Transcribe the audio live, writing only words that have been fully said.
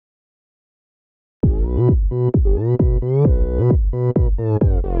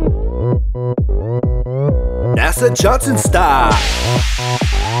NASA Johnson style.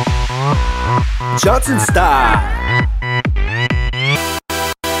 Johnson style.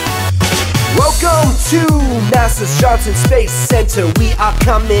 Welcome to NASA's Johnson Space Center. We are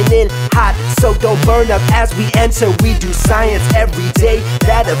coming in hot, so don't burn up as we enter. We do science every day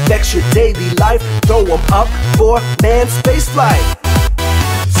that affects your daily life. Throw them up for manned spaceflight.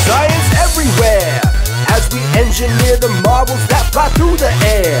 Science everywhere as we engineer the marvels that fly through the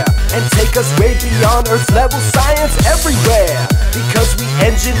air and take us way beyond Earth's level. Science everywhere because we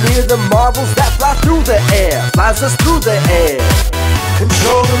engineer the marvels that fly through the air, flies us through the air.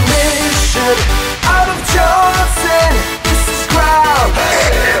 Control the mission out of Johnson. This is ground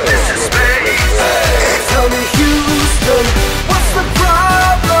and this is space. Tell me, Houston, what's the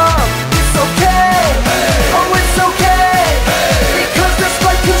problem? It's okay, oh it's okay, because there's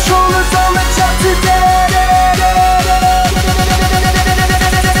flight controllers on the job today.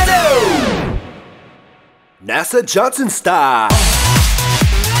 NASA Johnson style.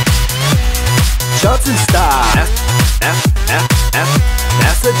 Johnson style.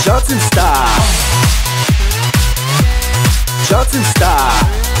 NASA Johnson style. Johnson style.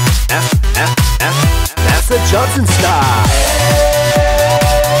 NASA Johnson style.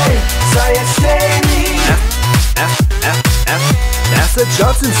 Hey, Science Daily. NASA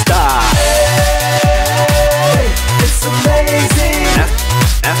Johnson style. Hey, it's amazing.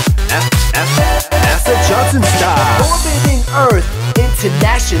 NASA Johnson style. Orbiting Earth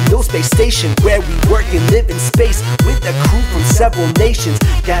International Space Station, where we work and live in space with a crew from several nations.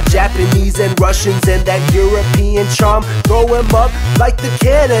 Got Japanese and Russians and that European charm. Throw 'em up like the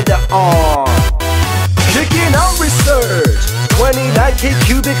Canada arm. Kicking out research. 29K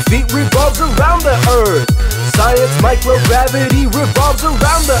cubic feet revolves around the Earth. Science microgravity revolves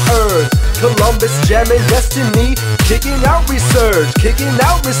around the Earth. Columbus jamming destiny. Kicking out research. Kicking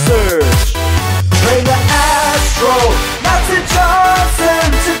out research. Train the astro, not to Johnson,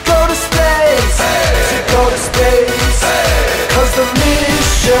 to go to space, to go to space, cause the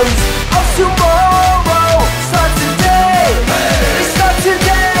missions of tomorrow start today, they start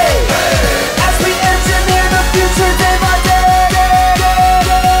today, as we engineer the future day by day.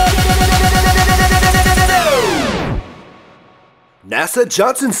 NASA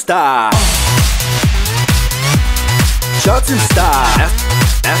Johnson style. Johnson style.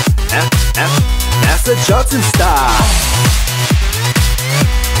 NASA Johnson style.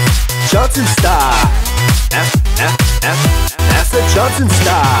 Johnson style. NASA Johnson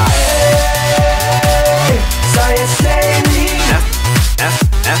style. Hey, Science Daily.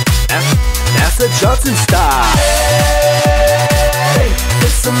 NASA Johnson style. Hey,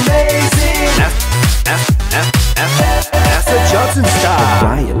 it's amazing. NASA Johnson style.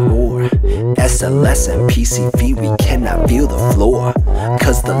 Ryan Moore, SLS and PCV, we cannot feel the floor,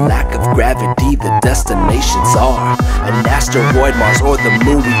 cause the lack of gravity the destinations are. An asteroid, Mars, or the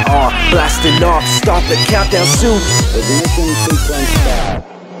moon we are blasting off, start the countdown soon. Ignition sequence start.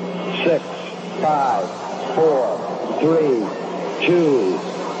 6, 5, 4, 3, 2,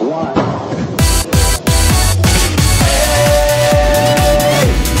 1. Hey,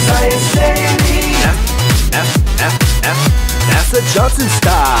 Science Daily. NASA Johnson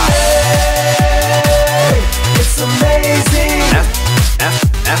style. Hey, it's amazing.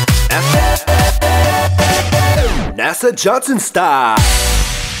 NASA Johnson style.